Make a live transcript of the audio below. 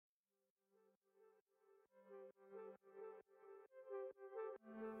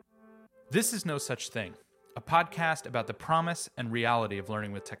This is No Such Thing, a podcast about the promise and reality of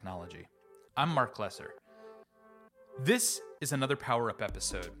learning with technology. I'm Mark Lesser. This is another Power Up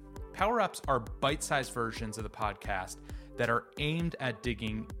episode. Power Ups are bite-sized versions of the podcast that are aimed at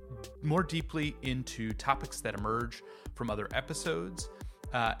digging more deeply into topics that emerge from other episodes.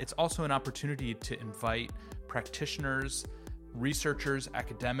 It's also an opportunity to invite practitioners, researchers,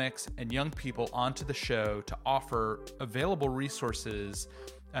 academics, and young people onto the show to offer available resources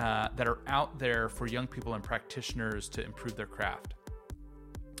that are out there for young people and practitioners to improve their craft.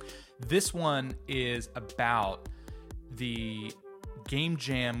 This one is about the Game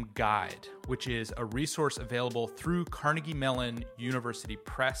Jam Guide, which is a resource available through Carnegie Mellon University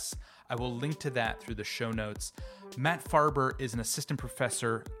Press. I will link to that through the show notes. Matt Farber is an assistant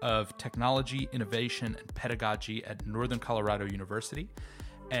professor of technology, innovation, and pedagogy at Northern Colorado University.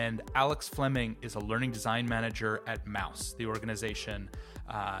 And Alex Fleming is a learning design manager at Mouse, the organization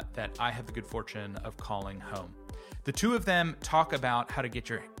that I have the good fortune of calling home. The two of them talk about how to get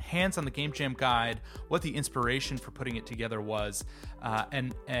your hands on the Game Jam Guide, what the inspiration for putting it together was,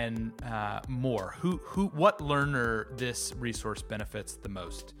 and more. What learner this resource benefits the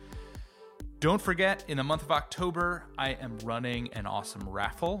most. Don't forget, in the month of October, I am running an awesome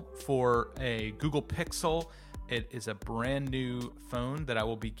raffle for a Google Pixel. It is a brand new phone that I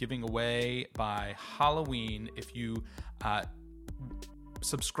will be giving away by Halloween. If you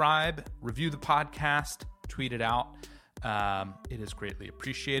subscribe, review the podcast, tweet it out, it is greatly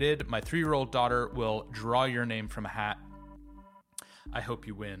appreciated. My 3-year-old daughter will draw your name from a hat. I hope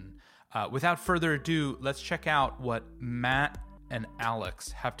you win. Without further ado, let's check out what Matt and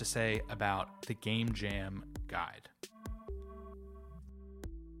Alex have to say about the Game Jam Guide.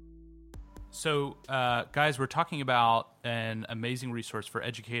 So, guys, we're talking about an amazing resource for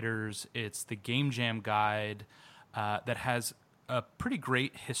educators. It's the Game Jam Guide that has a pretty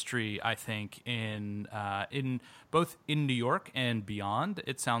great history, I think, in both in New York and beyond.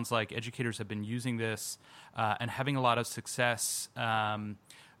 It sounds like educators have been using this and having a lot of success.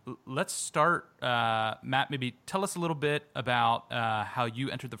 Let's start, Matt, maybe tell us a little bit about how you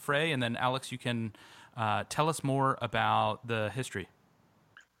entered the fray, and then Alex, you can tell us more about the history.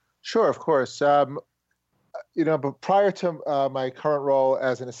 Sure, of course. But prior to my current role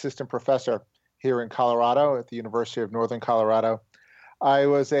as an assistant professor here in Colorado at the University of Northern Colorado, I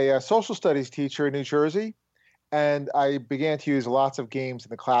was a social studies teacher in New Jersey, and I began to use lots of games in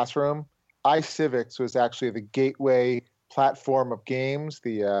the classroom. iCivics was actually the gateway platform of games.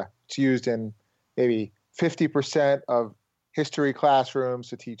 It's used in maybe 50% of history classrooms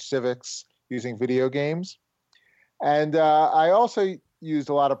to teach civics using video games. And I also used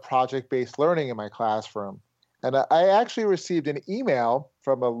a lot of project-based learning in my classroom. And I actually received an email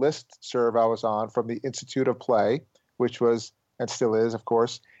from a listserv I was on from the Institute of Play, which was, and still is, of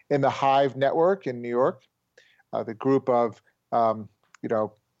course, in the Hive network in New York, the group of,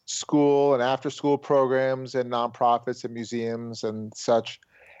 school and after-school programs and nonprofits and museums and such.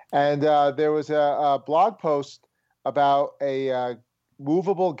 And there was a blog post about a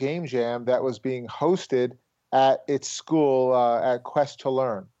movable game jam that was being hosted at its school at Quest to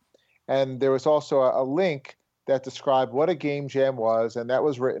Learn. And there was also a link that described what a game jam was, and that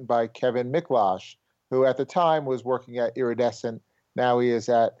was written by Kevin Miklosh, who at the time was working at Iridescent. Now he is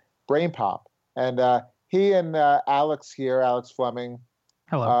at BrainPop. And he and Alex Fleming,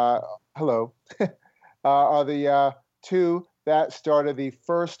 hello, are the two that started the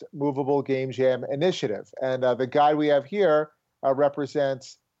first movable game jam initiative. And the guide we have here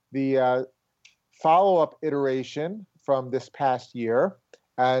represents the follow-up iteration from this past year,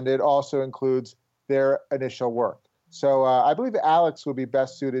 and it also includes their initial work. So I believe Alex would be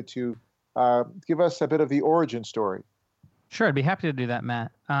best suited to give us a bit of the origin story. Sure, I'd be happy to do that,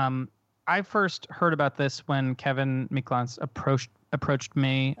 Matt. I first heard about this when Kevin Miklosh approached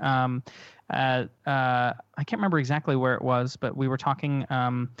me. I can't remember exactly where it was, but we were talking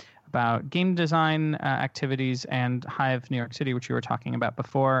about game design activities and Hive New York City, which you were talking about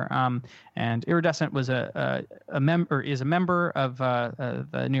before. And Iridescent was is a member of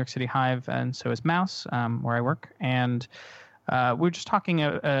the New York City Hive, and so is Mouse, where I work. And we were just talking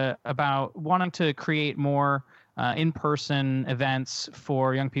about wanting to create more in-person events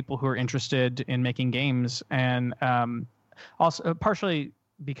for young people who are interested in making games, and also partially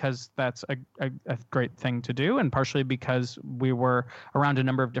because that's a great thing to do, and partially because we were around a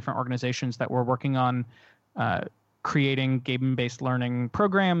number of different organizations that were working on creating game-based learning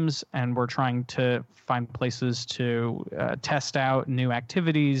programs, and we're trying to find places to test out new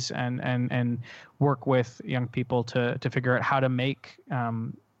activities and work with young people to figure out how to make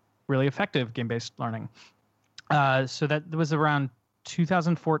really effective game-based learning. So that was around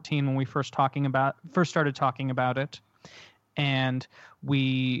 2014 when we first started talking about it, and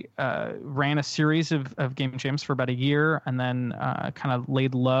we ran a series of game jams for about a year, and then kind of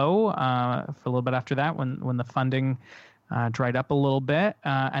laid low for a little bit after that when the funding dried up a little bit,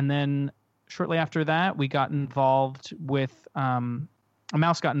 and then shortly after that we got involved with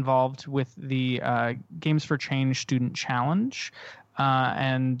Mouse got involved with the Games for Change Student Challenge,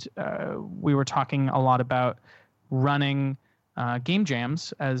 and we were talking a lot about running game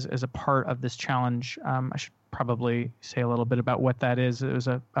jams as a part of this challenge. I should probably say a little bit about what that is. It was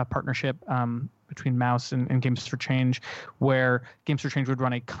a partnership between Mouse and Games for Change, where Games for Change would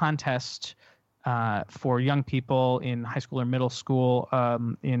run a contest for young people in high school or middle school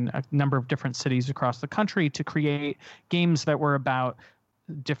in a number of different cities across the country to create games that were about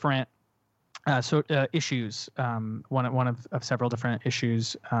different issues, one of several different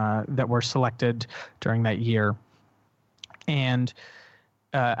issues that were selected during that year. And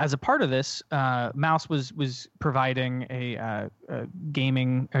as a part of this, Mouse was providing a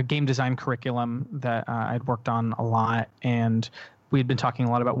game design curriculum that I'd worked on a lot, and we'd been talking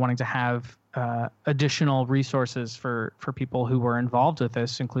a lot about wanting to have additional resources for people who were involved with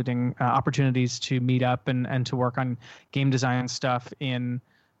this, including opportunities to meet up and to work on game design stuff in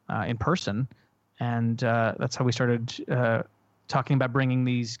person. And that's how we started talking about bringing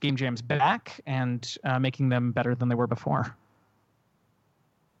these game jams back and making them better than they were before.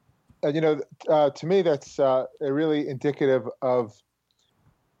 To me, that's really indicative of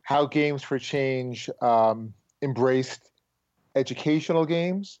how Games for Change embraced educational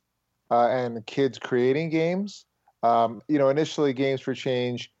games and kids creating games. Initially, Games for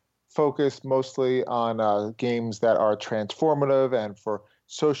Change focused mostly on games that are transformative and for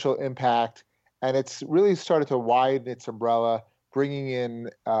social impact. And it's really started to widen its umbrella, bringing in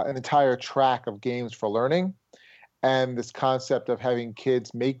an entire track of games for learning. And this concept of having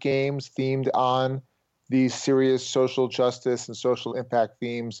kids make games themed on these serious social justice and social impact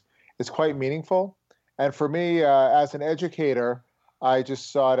themes is quite meaningful. And for me, as an educator, I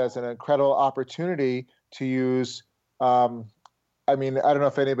just saw it as an incredible opportunity to use, I don't know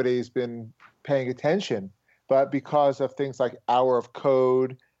if anybody's been paying attention, but because of things like Hour of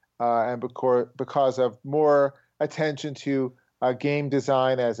Code and because of more attention to game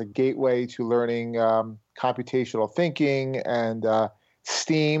design as a gateway to learning computational thinking and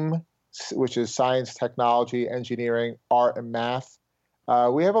STEAM, which is science, technology, engineering, art, and math.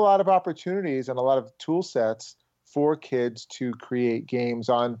 We have a lot of opportunities and a lot of tool sets for kids to create games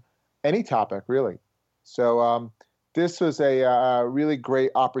on any topic, really. So this was a really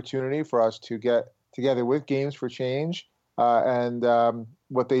great opportunity for us to get together with Games for Change. And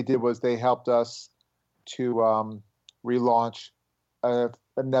what they did was they helped us to relaunch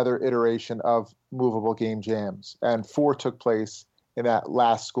another iteration of movable game jams. And 4 took place in that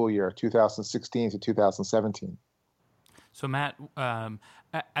last school year, 2016 to 2017. So Matt,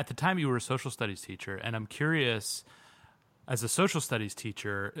 at the time you were a social studies teacher, and I'm curious, as a social studies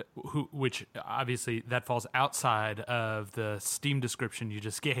teacher, which obviously that falls outside of the STEAM description you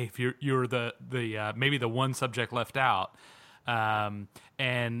just gave. You're the maybe the one subject left out.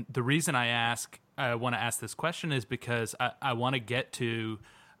 And the reason I want to ask this question is because I want to get to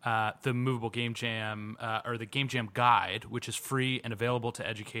the Movable Game Jam or the Game Jam Guide, which is free and available to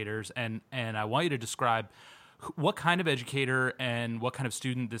educators. And I want you to describe what kind of educator and what kind of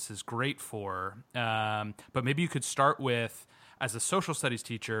student this is great for. But maybe you could start with, as a social studies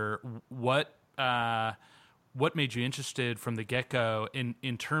teacher, what made you interested from the get-go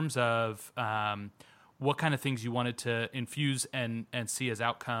in terms of what kind of things you wanted to infuse and see as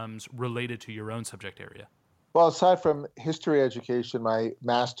outcomes related to your own subject area? Well, aside from history education, my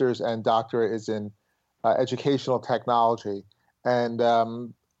master's and doctorate is in educational technology. And,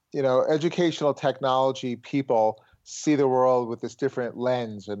 educational technology people see the world with this different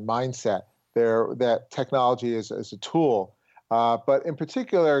lens and mindset. That technology is a tool. But in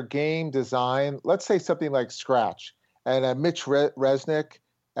particular, game design, let's say something like Scratch. And Mitch Resnick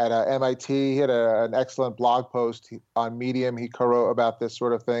at MIT, he had an excellent blog post on Medium. He co-wrote about this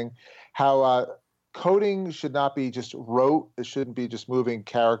sort of thing, how coding should not be just rote. It shouldn't be just moving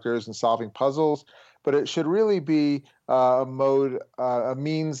characters and solving puzzles, but it should really be a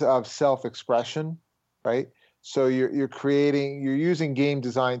means of self-expression, right? So you're using game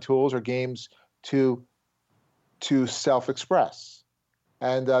design tools or games to self-express.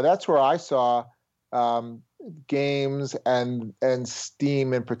 And that's where I saw games and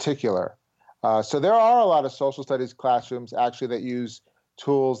STEAM in particular. So there are a lot of social studies classrooms actually that use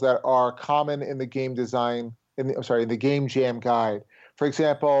tools that are common in the game design, in the Game Jam Guide. For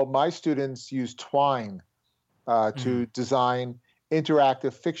example, my students use Twine to design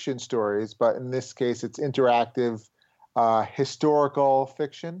interactive fiction stories, but in this case, it's interactive historical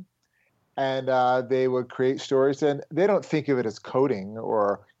fiction. And they would create stories, and they don't think of it as coding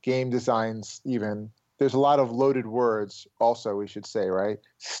or game designs even. There's a lot of loaded words also, we should say, right?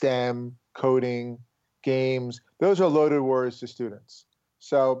 STEM, coding, games, those are loaded words to students.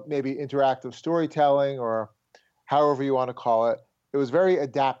 So maybe interactive storytelling or however you want to call it. It was very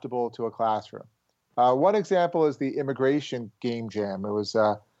adaptable to a classroom. One example is the immigration game jam. It was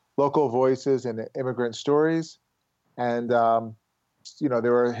local voices and immigrant stories. And,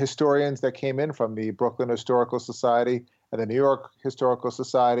 there were historians that came in from the Brooklyn Historical Society and the New York Historical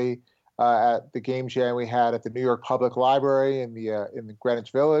Society at the game jam we had at the New York Public Library in the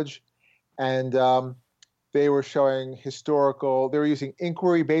Greenwich Village. And they were showing they were using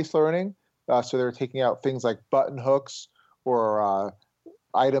inquiry-based learning. So they were taking out things like button hooks or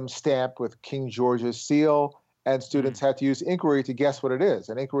items stamped with King George's seal, and students had to use inquiry to guess what it is.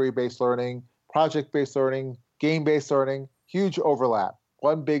 And inquiry-based learning, project-based learning, game-based learning, huge overlap.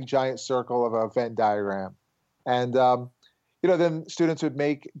 One big giant circle of a Venn diagram. And, then students would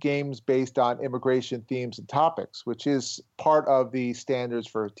make games based on immigration themes and topics, which is part of the standards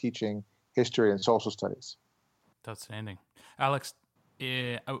for teaching history and social studies. Outstanding. Alex,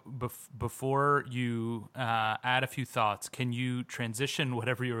 before you add a few thoughts, can you transition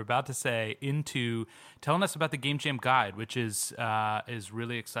whatever you were about to say into telling us about the Game Jam Guide, which is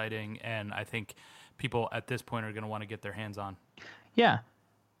really exciting, and I think people at this point are going to want to get their hands on? Yeah.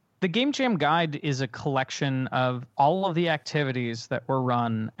 The Game Jam Guide is a collection of all of the activities that were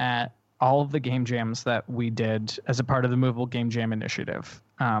run at all of the game jams that we did as a part of the Movable Game Jam initiative.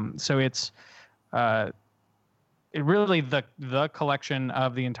 So it's really the collection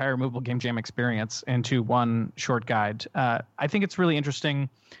of the entire Movable Game Jam experience into one short guide. I think it's really interesting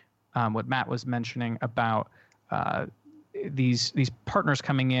what Matt was mentioning about these partners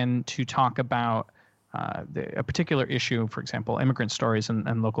coming in to talk about a particular issue, for example, immigrant stories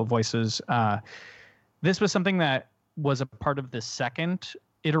and local voices. This was something that was a part of the second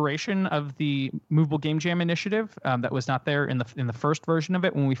iteration of the Movable Game Jam initiative that was not there in the first version of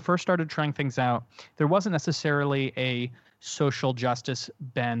it. When we first started trying things out, there wasn't necessarily a social justice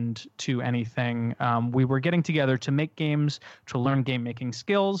bend to anything. We were getting together to make games, to learn game making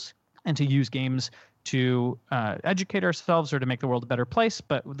skills, and to use games to educate ourselves or to make the world a better place.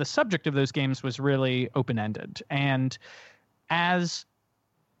 But the subject of those games was really open-ended. And as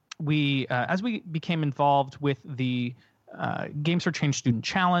we became involved with the Games for Change Student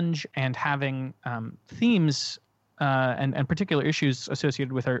Challenge and having themes and particular issues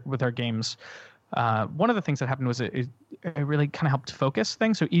associated with our games, one of the things that happened was it really kind of helped focus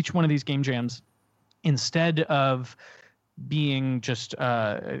things. So each one of these game jams, instead of being just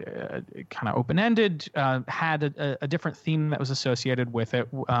kind of open-ended, had a different theme that was associated with it.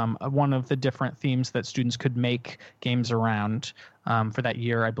 One of the different themes that students could make games around for that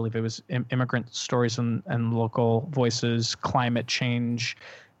year, I believe it was immigrant stories and local voices, climate change,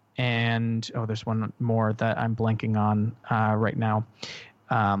 and there's one more that I'm blanking on right now.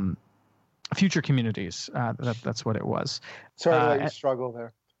 Future communities. That's what it was. Sorry to let you struggle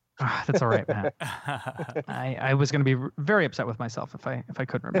there. That's all right, Matt. I was going to be very upset with myself if I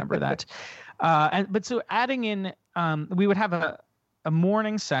couldn't remember that. But so adding in, we would have a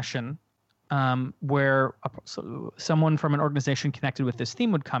morning session where someone from an organization connected with this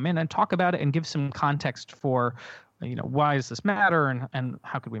theme would come in and talk about it and give some context for, why does this matter and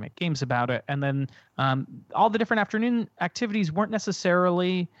how could we make games about it? And then all the different afternoon activities weren't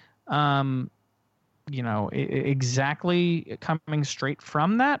necessarily exactly coming straight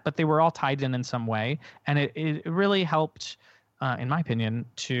from that, but they were all tied in some way. And it really helped, in my opinion,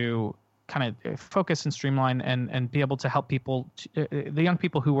 to kind of focus and streamline and be able to help people, the young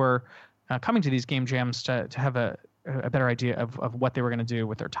people who were coming to these game jams to have a better idea of what they were going to do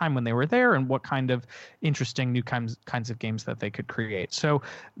with their time when they were there and what kind of interesting new kinds of games that they could create. So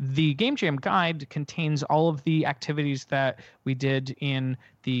the Game Jam Guide contains all of the activities that we did in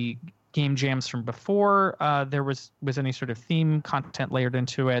the game jams from before there was any sort of theme content layered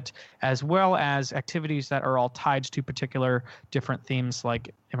into it, as well as activities that are all tied to particular different themes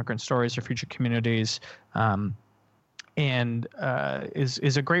like immigrant stories or future communities, and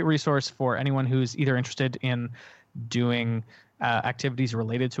is a great resource for anyone who's either interested in doing activities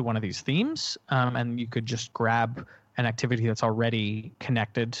related to one of these themes, and you could just grab an activity that's already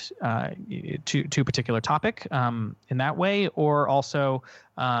connected to a particular topic in that way, or also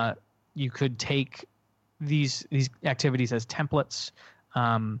you could take these activities as templates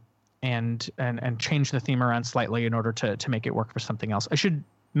and change the theme around slightly in order to make it work for something else. I should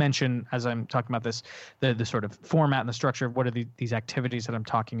mention as I'm talking about this, the sort of format and the structure of what are these activities that I'm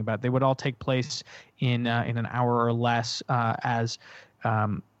talking about. They would all take place in an hour or less as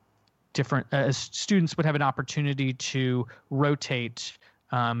students would have an opportunity to rotate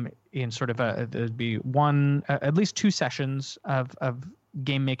in sort of there'd be at least 2 sessions of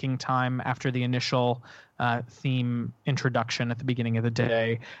game making time after the initial theme introduction at the beginning of the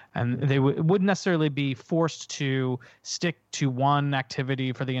day, and they wouldn't necessarily be forced to stick to one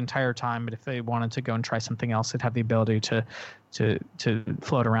activity for the entire time, but if they wanted to go and try something else, they'd have the ability to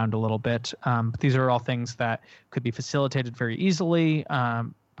float around a little bit. But these are all things that could be facilitated very easily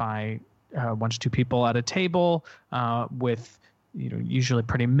by 1 to 2 people at a table with usually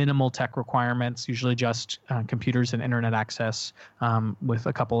pretty minimal tech requirements, usually just computers and internet access, with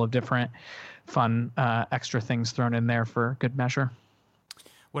a couple of different fun extra things thrown in there for good measure.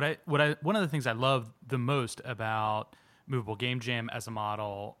 One of the things I love the most about Movable Game Jam as a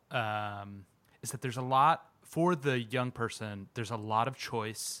model is that there's a lot for the young person. There's a lot of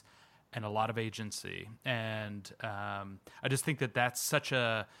choice and a lot of agency, and I just think that that's such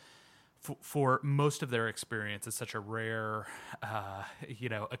a for most of their experience, it's such a rare,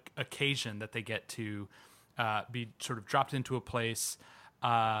 occasion that they get to be sort of dropped into a place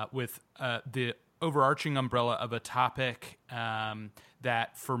with the overarching umbrella of a topic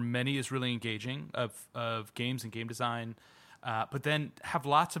that for many is really engaging of games and game design, but then have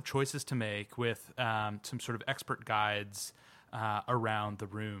lots of choices to make with some sort of expert guides around the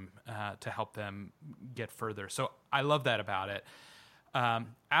room to help them get further. So I love that about it.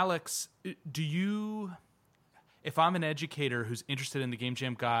 Alex, if I'm an educator who's interested in the Game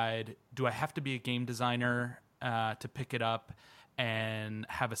Jam Guide, do I have to be a game designer to pick it up and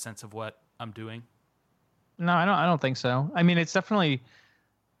have a sense of what I'm doing? No, I don't think so. I mean, it's definitely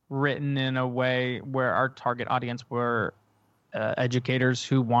written in a way where our target audience were educators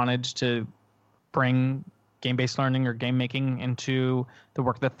who wanted to bring game-based learning or game making into the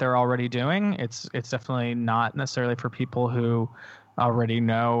work that they're already doing. It's definitely not necessarily for people who already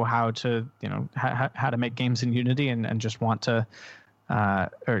know how to how to make games in Unity and just want to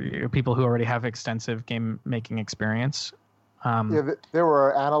or people who already have extensive game making experience. There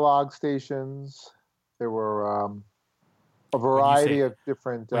were analog stations. There were a variety of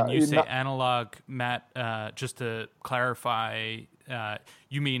different. When you say analog, Matt, just to clarify,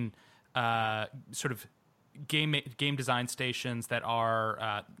 you mean sort of game design stations that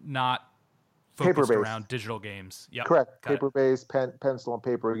are not focused paper-based around digital games. Yep. Correct. Paper-based, pencil and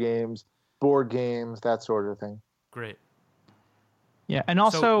paper games, board games, that sort of thing. Great. Yeah, and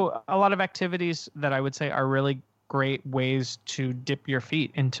also a lot of activities that I would say are really great ways to dip your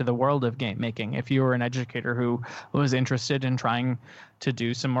feet into the world of game making. If you were an educator who was interested in trying to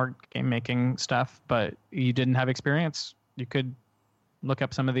do some more game making stuff, but you didn't have experience, you could look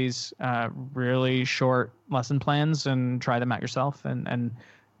up some of these really short lesson plans and try them out yourself and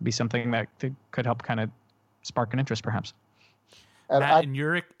be something that could help kind of spark an interest, perhaps. And Matt,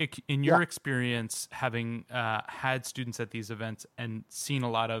 in your experience, having had students at these events and seen a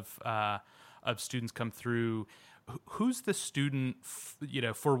lot of students come through, who's the student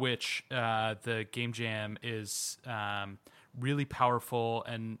for which the Game Jam is really powerful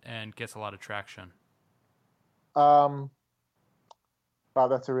and gets a lot of traction? Wow,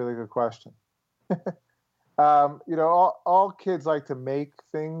 that's a really good question. All kids like to make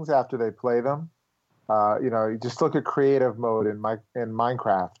things after they play them. You just look at creative mode in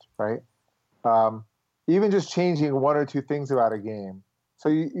Minecraft, right? Even just changing 1 or 2 things about a game. So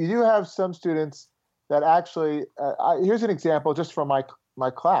you do have some students that actually. Here's an example just from my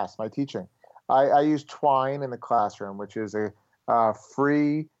class, my teaching. I use Twine in the classroom, which is a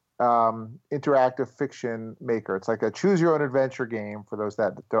free interactive fiction maker. It's like a choose your own adventure game for those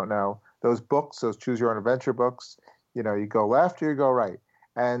that don't know. Those books, those choose your own adventure books, you go left or you go right.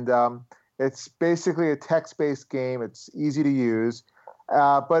 And it's basically a text-based game. It's easy to use.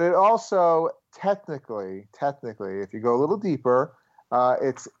 But it also technically, if you go a little deeper,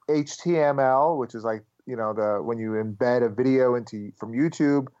 it's HTML, which is like, when you embed a video from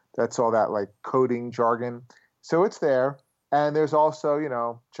YouTube, that's all that like coding jargon. So it's there. And there's also,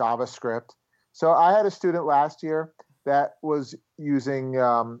 JavaScript. So I had a student last year that was using,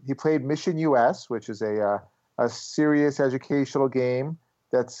 he played Mission US, which is a serious educational game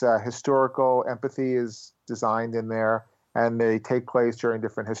that's historical. Empathy is designed in there, and they take place during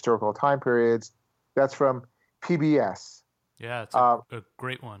different historical time periods. That's from PBS. Yeah, it's a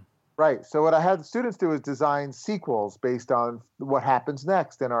great one. Right. So what I had the students do is design sequels based on what happens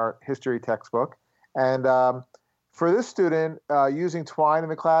next in our history textbook. And for this student, using Twine in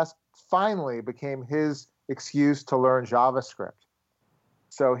the class finally became his excuse to learn JavaScript.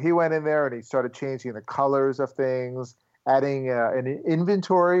 So he went in there and he started changing the colors of things, adding an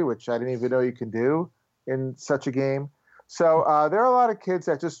inventory, which I didn't even know you can do in such a game. So there are a lot of kids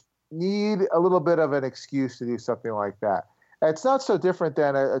that just need a little bit of an excuse to do something like that. It's not so different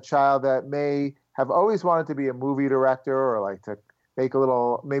than a child that may have always wanted to be a movie director or like to make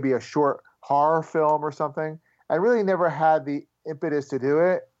maybe a short horror film or something, and really never had the impetus to do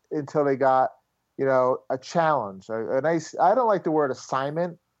it until they got, a challenge, a nice, I don't like the word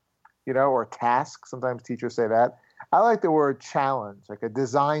assignment, or task. Sometimes teachers say that. I like the word challenge, like a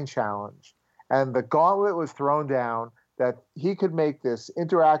design challenge. And the gauntlet was thrown down that he could make this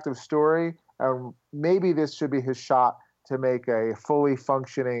interactive story, and maybe this should be his shot to make a fully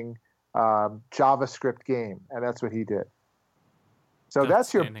functioning JavaScript game. And that's what he did. So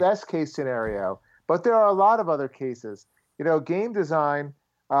that's your best case scenario. But there are a lot of other cases. Game design,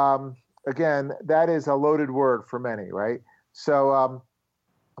 again, that is a loaded word for many, right? So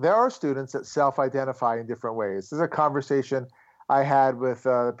there are students that self-identify in different ways. This is a conversation I had with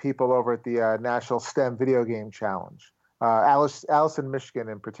people over at the National STEM Video Game Challenge, Allison, Michigan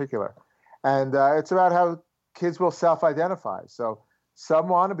in particular. And it's about how kids will self-identify. So some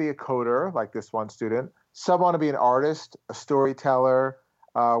want to be a coder, like this one student. Some want to be an artist, a storyteller,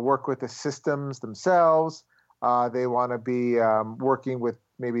 work with the systems themselves. They want to be working with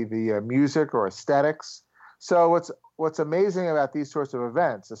maybe the music or aesthetics. So what's amazing about these sorts of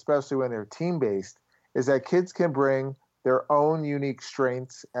events, especially when they're team-based, is that kids can bring their own unique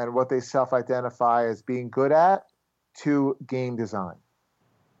strengths and what they self-identify as being good at to game design.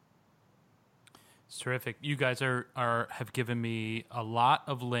 It's terrific. You guys have given me a lot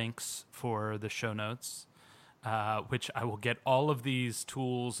of links for the show notes, which I will get all of these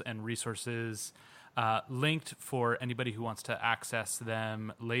tools and resources linked for anybody who wants to access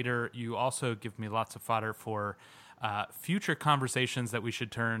them later. You also give me lots of fodder for future conversations that we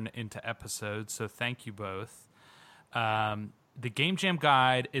should turn into episodes, so thank you both. The Game Jam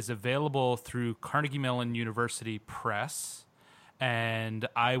Guide is available through Carnegie Mellon University Press, and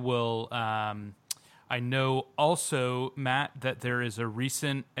I will... I know also, Matt, that there is a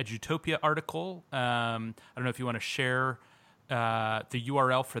recent Edutopia article. I don't know if you want to share the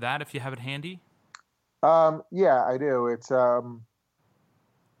URL for that if you have it handy. Yeah, I do. It's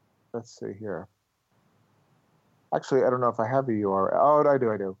let's see here. Actually, I don't know if I have the URL. Oh, I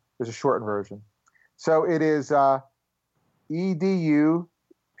do. There's a shortened version. So it is edu.to/2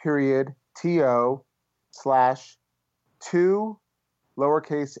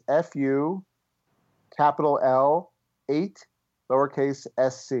 lowercase fu capital L 8 lowercase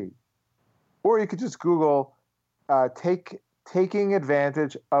sc. Or you could just Google taking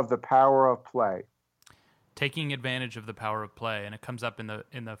advantage of the power of play. Taking advantage of the power of play, and it comes up in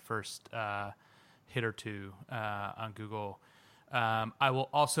the first hit or two on Google. I will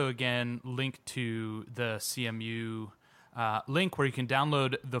also again link to the CMU link where you can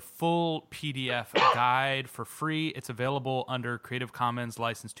download the full PDF guide for free. It's available under Creative Commons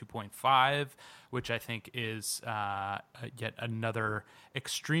License 2.5, which I think is yet another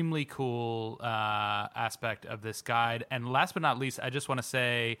extremely cool aspect of this guide. And last but not least, I just want to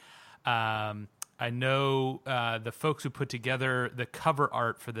say I know the folks who put together the cover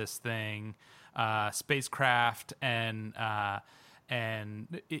art for this thing, Spacecraft, and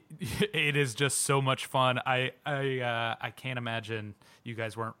it is just so much fun. I can't imagine you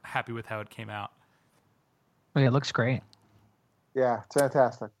guys weren't happy with how it came out. Yeah, it looks great. Yeah, it's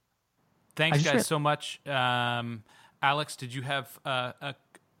fantastic. Thanks, guys, so much. Alex, did you have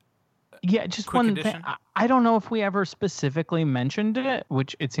just one thing. I don't know if we ever specifically mentioned it,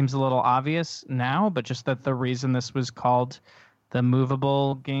 which it seems a little obvious now, but just that the reason this was called the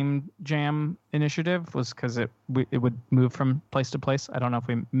Movable Game Jam Initiative was because it would move from place to place. I don't know if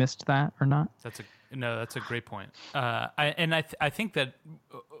we missed that or not. That's a great point. I think that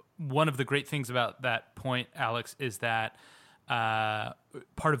one of the great things about that point, Alex, is that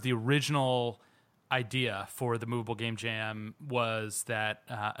part of the original idea for the Movable Game Jam was that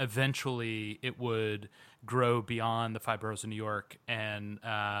eventually it would grow beyond the 5 boroughs of New York, and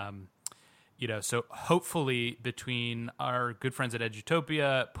so hopefully between our good friends at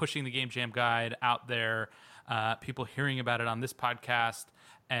Edutopia pushing the Game Jam Guide out there, people hearing about it on this podcast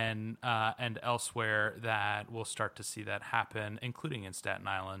and elsewhere, that we'll start to see that happen, including in Staten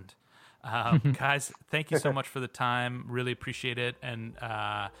Island. Guys, thank you so much for the time. Really appreciate it. And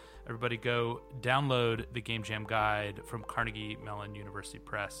everybody go download the Game Jam Guide from Carnegie Mellon University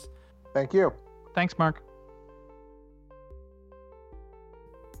Press. Thank you. Thanks, Mark.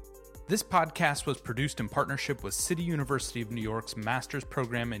 This podcast was produced in partnership with City University of New York's Master's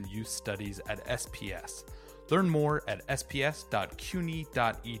Program in Youth Studies at SPS. Learn more at sps.cuny.edu.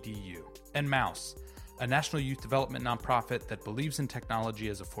 And Mouse, a national youth development nonprofit that believes in technology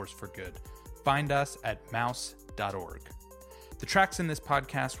as a force for good. Find us at mouse.org. The tracks in this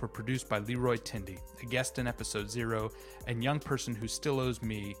podcast were produced by Leroy Tindy, a guest in episode 0, and young person who still owes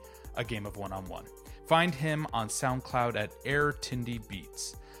me a game of one-on-one. Find him on SoundCloud at Air Tindy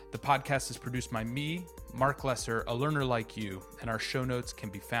Beats. The podcast is produced by me, Mark Lesser, a learner like you, and our show notes can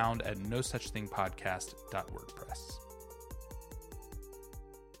be found at nosuchthingpodcast.wordpress.